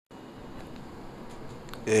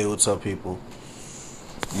Hey, what's up, people?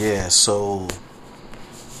 Yeah, so,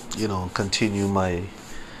 continue my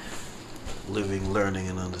living, learning,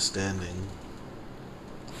 and understanding.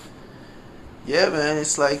 Yeah, man,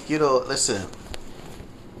 it's like, listen,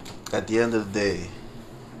 at the end of the day,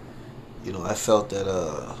 I felt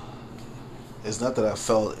that, it's not that I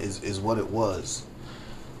felt, is what it was.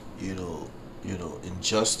 You know,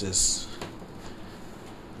 injustice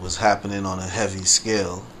was happening on a heavy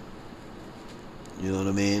scale. You know what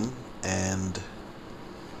I mean? And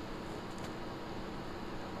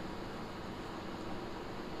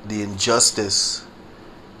the injustice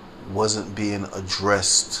wasn't being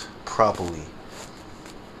addressed properly,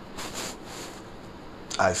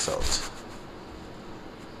 I felt.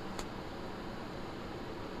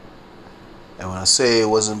 And when I say it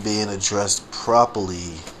wasn't being addressed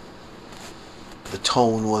properly, the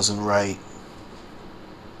tone wasn't right.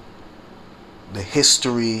 The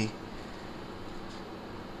history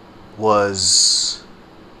was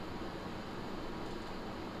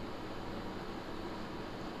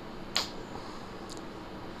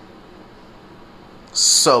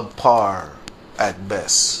subpar at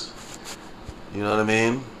best. You know what I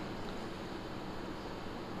mean?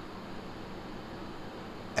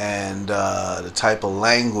 And the type of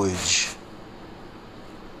language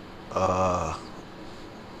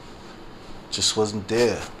just wasn't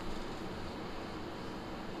there.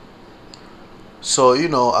 So,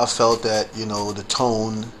 I felt that, the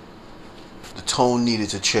tone needed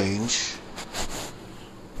to change.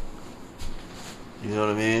 You know what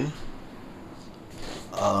I mean?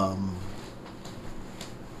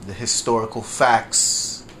 The historical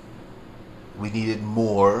facts, we needed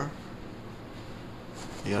more.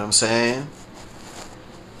 You know what I'm saying?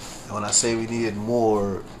 And when I say we needed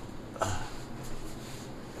more,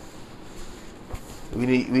 we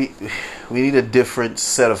need a different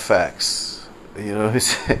set of facts. You know what I'm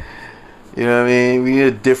saying? You know what I mean? We need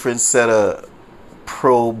a different set of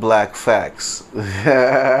pro-black facts. You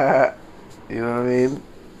know what I mean?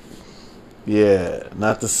 Yeah,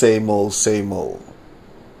 not the same old, same old.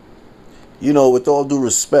 With all due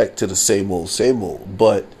respect to the same old,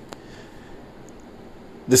 but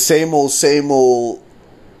the same old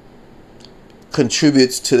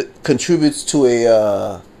contributes to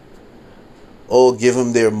a give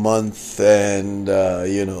them their month and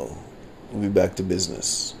we'll be back to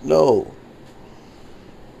business. No.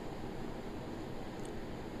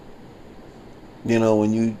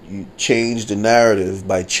 When you change the narrative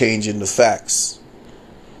by changing the facts.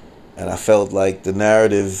 And I felt like the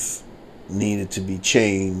narrative needed to be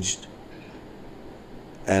changed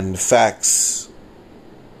and the facts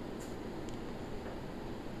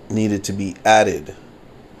needed to be added.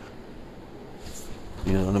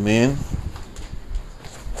 You know what I mean?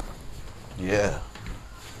 Yeah.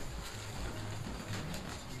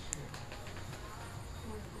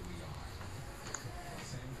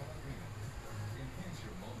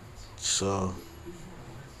 So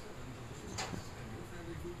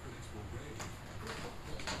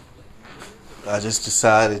I just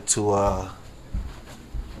decided to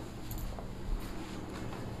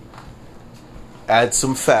add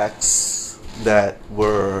some facts that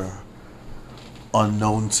were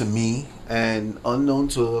unknown to me and unknown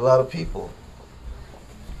to a lot of people.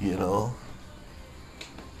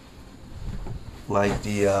 Like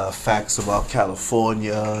the facts about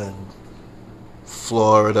California and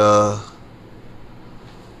Florida.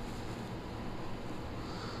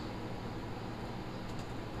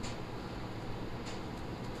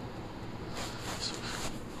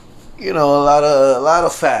 A lot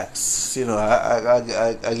of facts.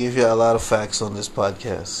 I give you a lot of facts on this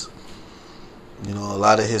podcast. A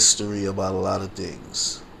lot of history about a lot of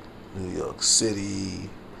things. New York City,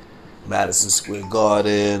 Madison Square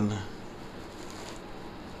Garden.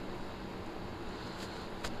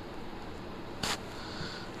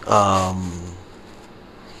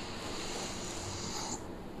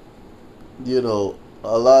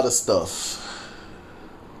 A lot of stuff.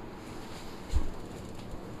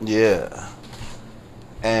 Yeah.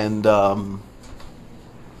 And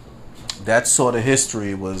that sort of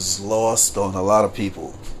history was lost on a lot of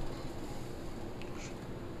people.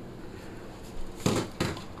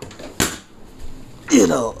 You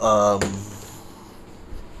know, um,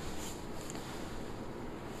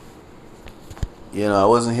 I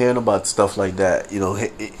wasn't hearing about stuff like that.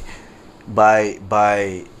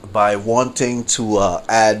 By wanting to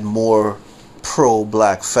add more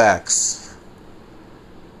pro-black facts,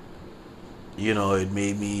 it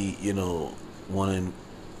made me, want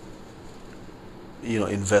to,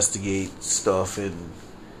 investigate stuff and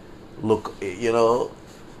look,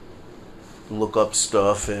 look up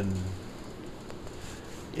stuff and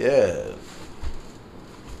Yeah.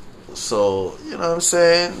 So, you know what I'm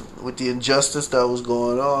saying? With the injustice that was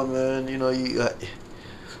going on, man,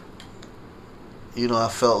 I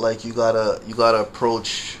felt like you gotta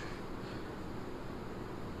approach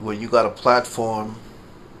when you got a platform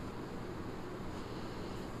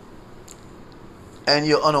and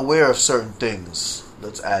you're unaware of certain things.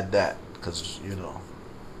 Let's add that because you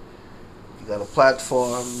got a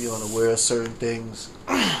platform, you're unaware of certain things,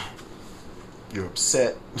 you're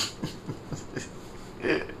upset,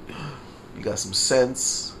 you got some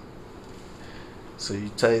sense, so you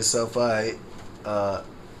tell yourself, all right,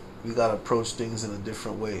 we gotta approach things in a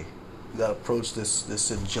different way. We gotta approach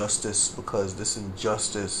this injustice because this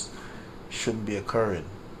injustice shouldn't be occurring.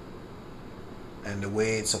 And the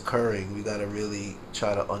way it's occurring, we gotta really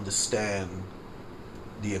try to understand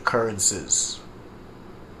the occurrences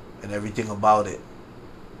and everything about it,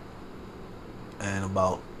 and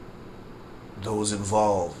about those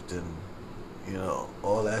involved, and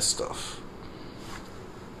all that stuff.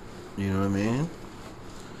 You know what I mean?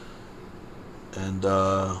 And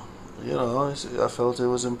I felt it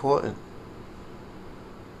was important.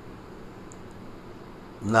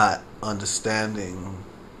 Not understanding,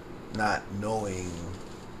 not knowing.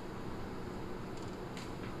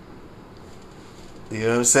 You know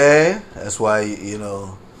what I'm saying? That's why,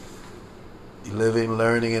 you're living,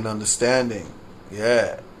 learning, and understanding.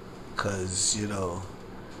 Yeah. Because, you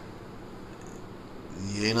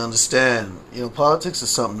ain't understand. Politics is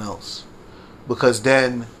something else. Because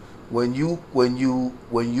then when you're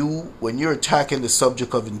attacking the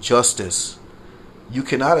subject of injustice, you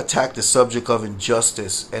cannot attack the subject of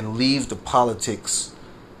injustice and leave the politics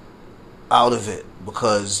out of it,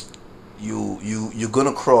 because you're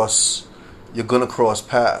gonna cross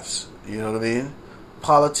paths. You know what I mean?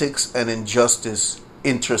 Politics and injustice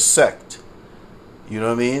intersect. You know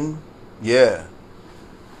what I mean? Yeah.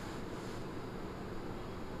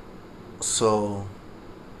 So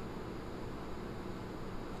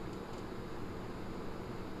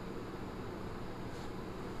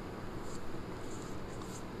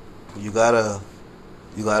you gotta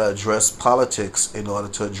address politics in order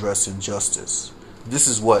to address injustice. This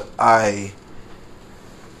is what I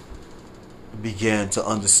began to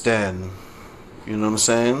understand. You know what I'm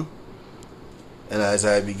saying? And as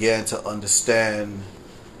I began to understand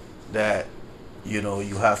that,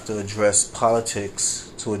 you have to address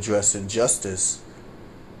politics to address injustice,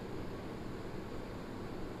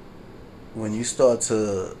 when you start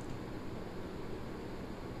to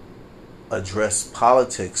address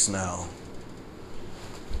politics now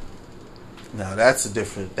that's a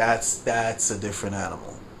different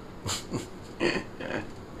animal. You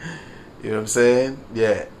know what I'm saying?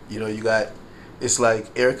 Yeah. You got, it's like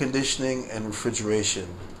air conditioning and refrigeration.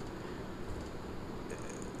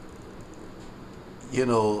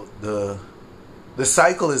 The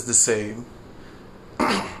cycle is the same.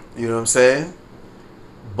 You know what I'm saying?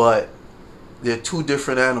 But they're two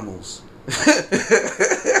different animals.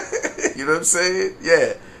 You know what I'm saying?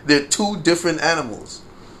 Yeah. They're two different animals.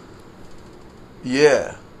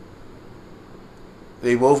 Yeah.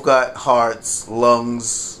 They both got hearts,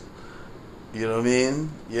 lungs. You know what I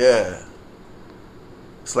mean? Yeah.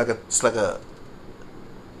 It's like a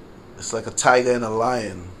tiger and a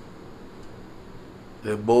lion.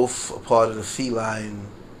 They're both a part of the feline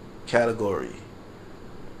category,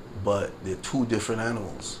 but they're two different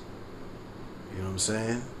animals. You know what I'm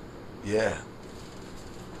saying? Yeah.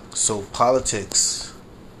 So politics,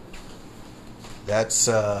 that's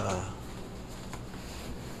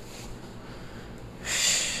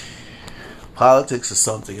politics is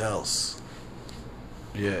something else.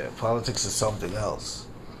 Yeah, politics is something else.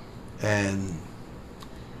 And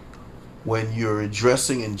when you're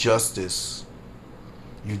addressing injustice,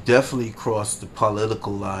 you definitely cross the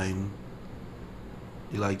political line.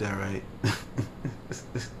 You like that, right?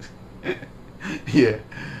 Yeah.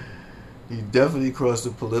 You definitely cross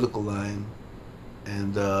the political line.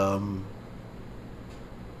 And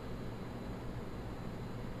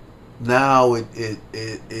now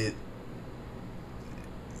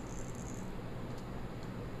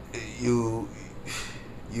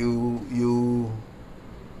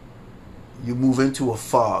you move into a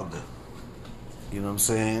fog. You know what I'm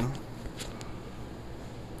saying?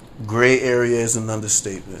 Gray area is an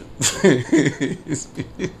understatement.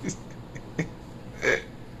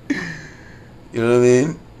 You know what I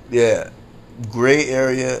mean? Yeah. Gray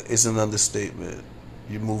area is an understatement.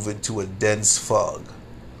 You move into a dense fog.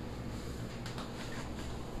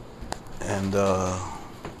 And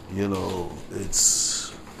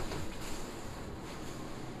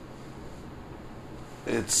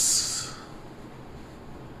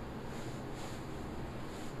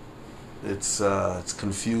It's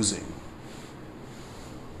confusing.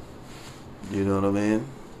 You know what I mean?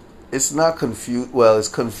 It's not confused. Well, it's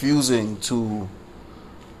confusing to.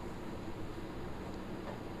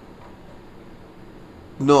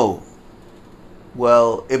 No.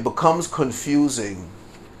 Well, it becomes confusing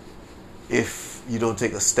if you don't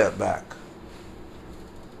take a step back.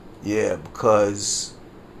 Yeah, because,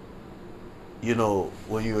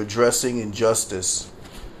 when you're addressing injustice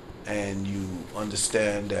and you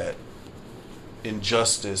understand that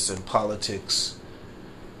injustice and politics,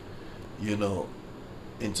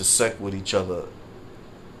 intersect with each other,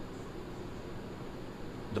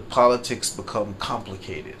 the politics become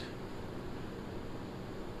complicated.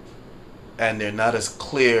 And they're not as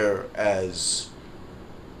clear as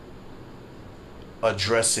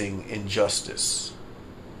addressing injustice.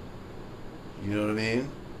 You know what I mean?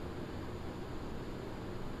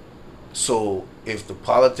 So if the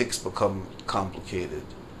politics become complicated,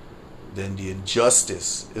 then the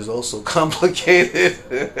injustice is also complicated.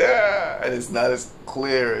 And it's not as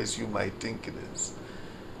clear as you might think it is.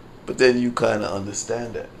 But then you kind of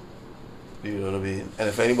understand that. You know what I mean? And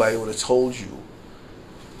if anybody would have told you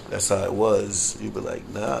that's how it was, you'd be like,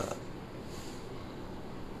 nah.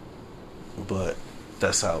 But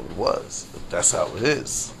that's how it was. That's how it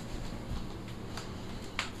is.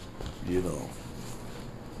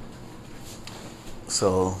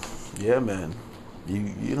 So, yeah, man. You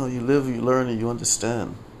live, you learn, and you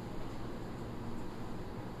understand.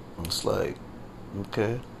 It's like,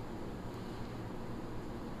 okay.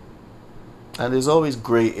 And there's always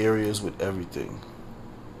gray areas with everything.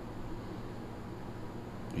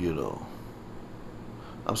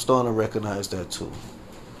 I'm starting to recognize that too.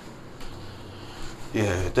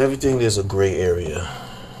 Yeah, with everything there's a gray area.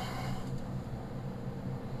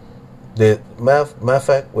 Matter of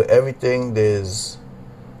fact, with everything there's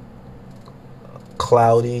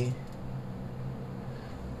cloudy,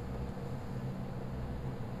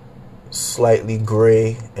 slightly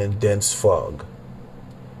gray, and dense fog.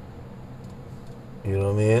 You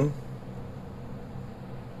know what I mean?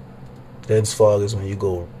 Dense fog is when you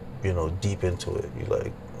go, deep into it. You're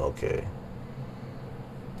like, okay.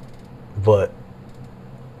 But,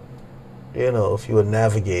 if you're a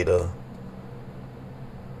navigator,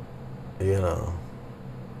 you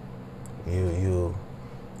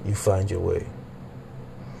find your way.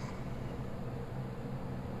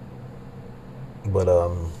 But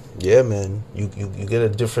yeah, man, you get a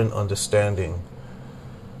different understanding,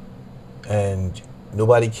 and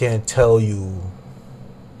nobody can tell you.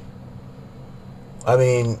 I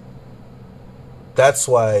mean, that's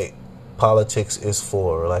why politics is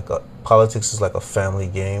politics is like a family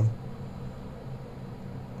game,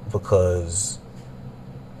 because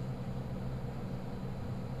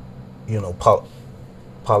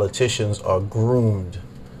politicians are groomed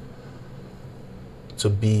to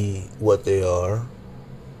be what they are,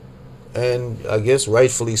 and I guess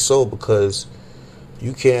rightfully so, because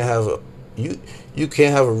you can't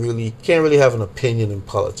can't really have an opinion in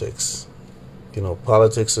politics.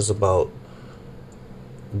 Politics is about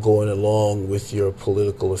going along with your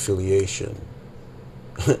political affiliation.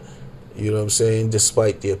 You know what I'm saying?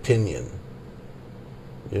 Despite the opinion.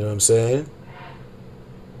 You know what I'm saying?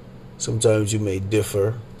 Sometimes you may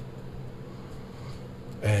differ,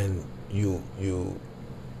 and you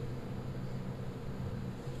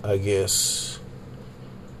I guess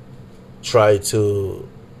try to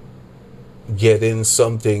get in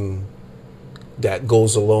something that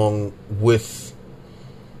goes along with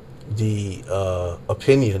the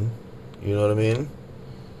opinion, you know what I mean?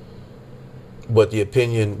 But the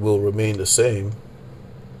opinion will remain the same.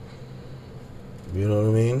 You know what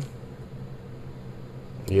I mean?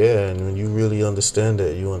 Yeah, and when you really understand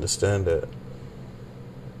that, you understand that.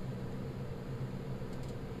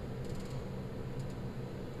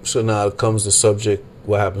 So now comes the subject,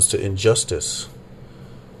 what happens to injustice?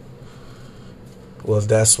 Well,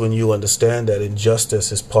 that's when you understand that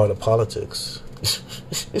injustice is part of politics.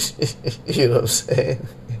 You know what I'm saying?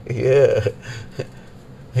 Yeah.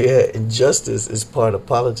 Yeah, injustice is part of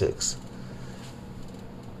politics.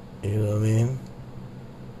 You know what I mean?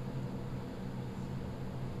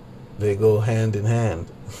 They go hand in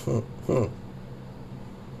hand.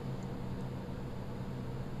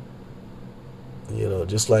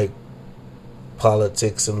 Just like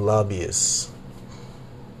politics and lobbyists.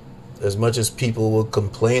 As much as people will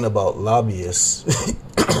complain about lobbyists,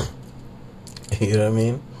 you know what I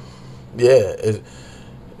mean? Yeah.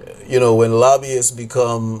 When lobbyists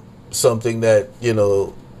become something that,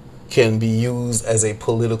 can be used as a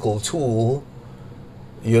political tool,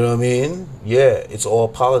 you know what I mean? Yeah, it's all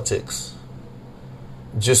politics.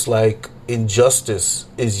 Just like injustice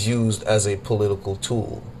is used as a political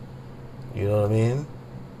tool. You know what I mean?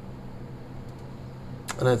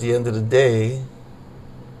 And at the end of the day,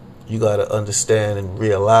 you got to understand and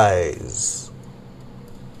realize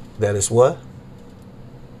that it's what?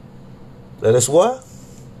 That it's what?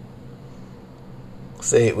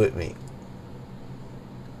 Say it with me.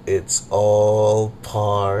 It's all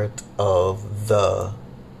part of the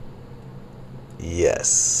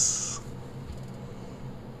yes.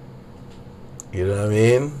 You know what I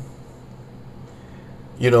mean?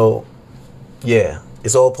 You know, yeah,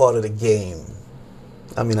 it's all part of the game.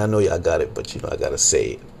 I mean, I know y'all got it, but I gotta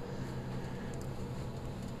say it.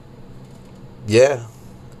 Yeah.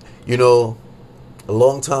 A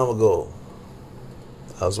long time ago,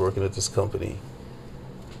 I was working at this company.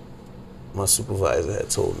 My supervisor had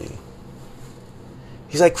told me.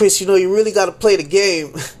 He's like, Chris, you really got to play the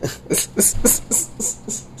game.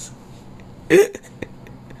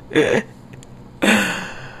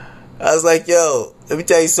 I was like, yo, let me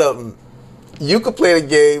tell you something. You can play the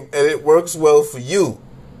game and it works well for you.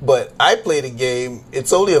 But I play the game,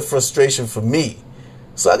 it's only a frustration for me.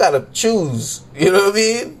 So I got to choose. You know what I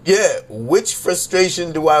mean? Yeah. Which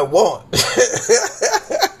frustration do I want?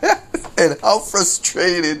 And how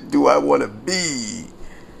frustrated do I want to be?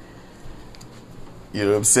 You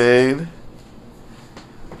know what I'm saying?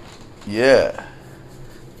 Yeah.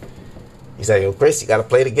 He's like, yo, Chris, you got to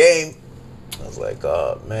play the game. I was like,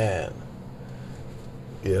 oh, man.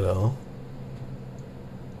 Yeah,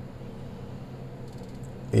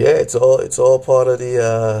 it's all part of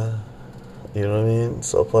the, you know what I mean?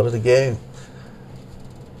 It's all part of the game.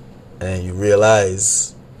 And you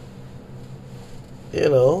realize,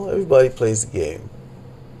 everybody plays the game.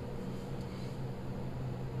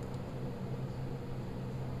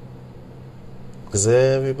 Because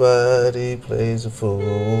everybody plays a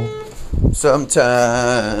fool.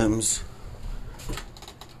 Sometimes.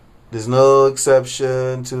 There's no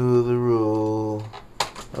exception to the rule.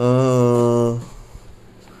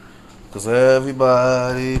 Because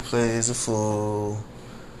everybody plays a fool.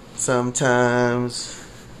 Sometimes.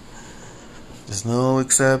 There's no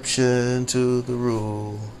exception to the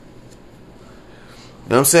rule. You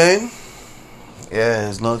know what I'm saying? Yeah,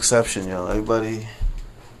 there's no exception, yo. Everybody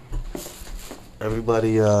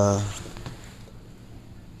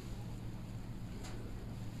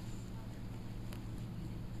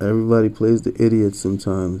plays the idiot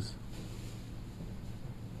sometimes.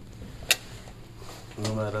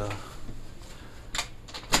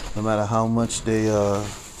 No matter how much they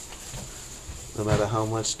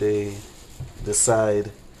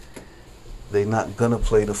decide they're not gonna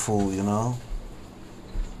play the fool,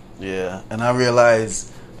 Yeah, and I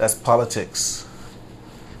realize that's politics.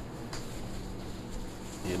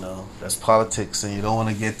 That's politics, and you don't want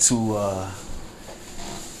to get too.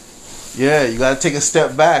 Yeah, you gotta take a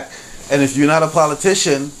step back, and if you're not a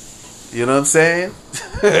politician, you know what I'm saying?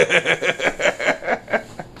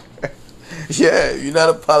 Yeah, you're not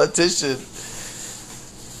a politician.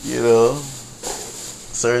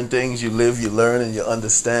 Certain things you live, you learn, and you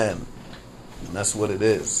understand. And that's what it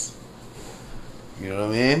is. You know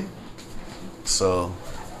what I mean? So,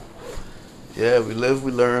 yeah, we live,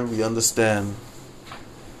 we learn, we understand.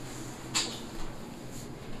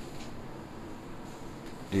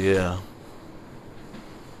 Yeah.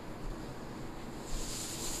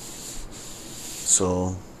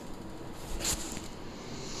 So,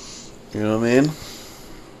 you know what I mean?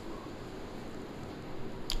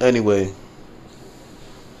 Anyway.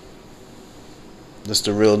 This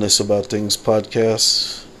the Realness About Things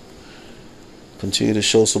podcast. Continue to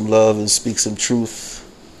show some love and speak some truth.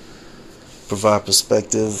 Provide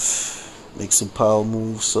perspective. Make some power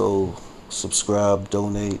moves. So subscribe,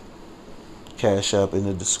 donate. Cash App in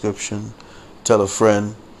the description. Tell a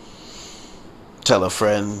friend.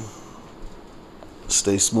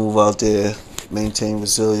 Stay smooth out there. Maintain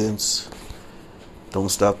resilience. Don't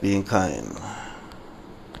stop being kind.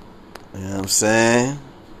 You know what I'm saying?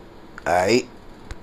 Alright.